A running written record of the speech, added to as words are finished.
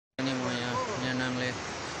आसाङले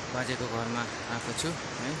बाजेको घरमा आएको छु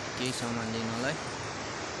है केही सामान लिनलाई।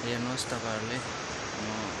 हेर्नुहोस् तपाईहरुले म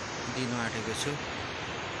दिनु आँटेको छु।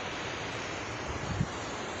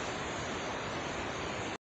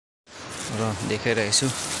 र देखाइरहेको छु।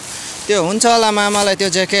 त्यो हुन्छ होला मामालाई त्यो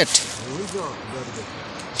ज्याकेट? हुन्छ।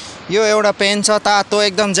 यो एउटा पेन छ तातो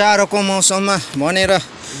एकदम जाडोको मौसममा भनेर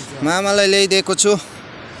मामालाई ल्याइदिएको छु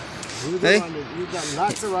है।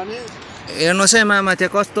 लाग्छ भने हेर्नुहोस् है मामा त्यो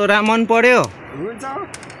कस्तो मन पर्यो। हुन्छ।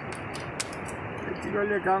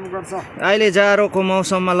 यतिले काम गर्छ। अहिले जाडोको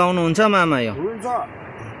मौसममा लाउनुहुन्छ मामा यो? हुन्छ।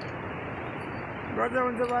 गजे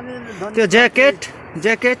हुन्छ भने त्यो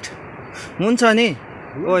ज्याकेट हुन्छ नि?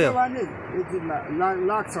 ओ यो यति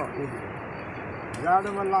लाग्छ।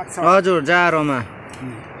 जाडोमा लाग्छ। हजुर जाडोमा।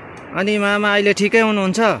 अनि मामा अहिले ठिकै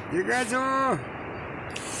हुनुहुन्छ? ठिकै छु।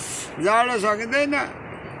 जाडो सकिँदैन।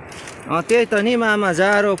 त्यही त नि मामा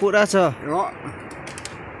जाडो पुरा छ।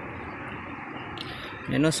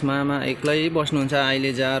 हेर्नुहोस् मामा एक्लै बस्नुहुन्छ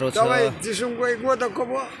अहिले जाडो छ।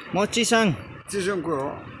 म चिसाङको हो।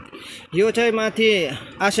 यो चाहिँ माथि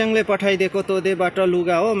आसाङले पठाइदिएको तोदेबाट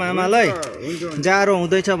लुगा हो मामालाई। जाडो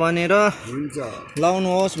हुँदैछ भनेर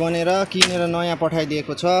लाउनुहोस् भनेर किनेर नयाँ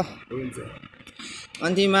पठाइदिएको छ।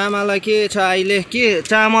 अनि मामालाई के छ अहिले? के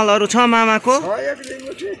चामलहरू छ मामाको?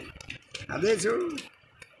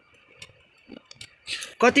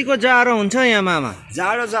 कतिको जाडो हुन्छ यहाँ मामा?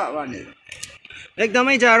 जाडो छ भने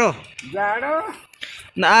एकदमै जाडो।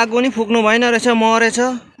 आगो नि फुक्नु भएन रहेछ, मरेको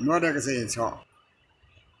छ।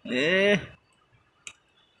 ए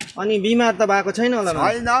अनि बिमार त भएको छैन होला?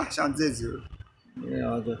 छैन, सन्चै छु। ए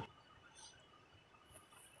हजुर।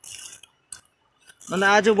 अनि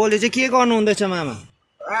आज भोलि चाहिँ के गर्नु हुँदैछ मामा?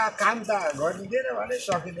 काम त गरिदिएन भने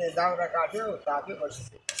सकिने दाउरा काट्यो ताप्यो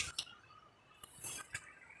बसेको।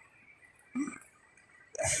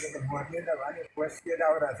 मर्ने त भने फस्किए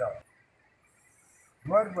दाउरा छ।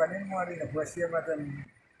 मर भने मरिन, फस्किएमा त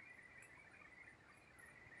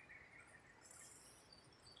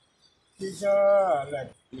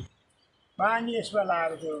पानी यसमा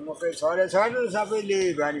लगाएको थियो। मकै छरे सबैले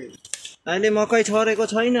पानी। अहिले मकै छरेको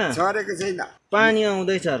छैन? छरेको छैन। पानी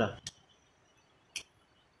आउँदैछ र?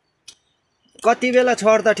 कति बेला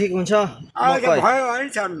छर्दा ठिक हुन्छ मकै? भयो है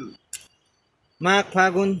छर्नु। माघ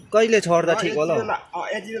फागुन कहिले छर्दा ठिक होला?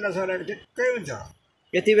 यति बेला छरेको ठिकै हुन्छ।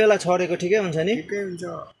 यति बेला छरेको ठिकै हुन्छ नि? ठिकै हुन्छ।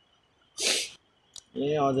 ए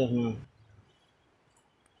हजुर।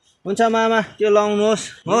 हुन्छ मामा त्यो लाउनुहोस्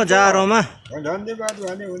हो जाडोमा। धन्यवाद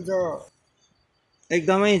भने हुन्छ।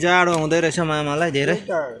 एकदमै जाडो हुँदै रहेछ मामालाई धेरै।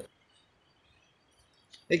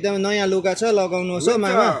 एकदमै नयाँ लुगा छ, लगाउनुहोस् हो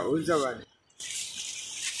मामा। हुन्छ भने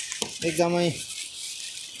एकदमै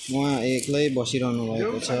उहाँ एक्लै बसिरहनु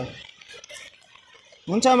भएको छ।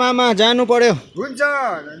 हुन्छ मामा जानु पर्यो। हुन्छ,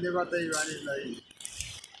 धन्यवाद वाणीलाई।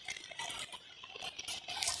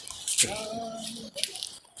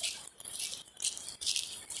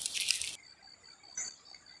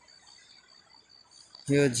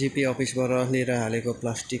 यो जिपी अफिसबाट लिएर हालेको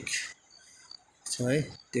प्लास्टिक छ है,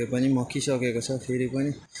 त्यो पनि मकिसकेको छ। फेरि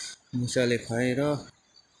पनि मुसाले खाएर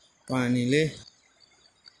पानीले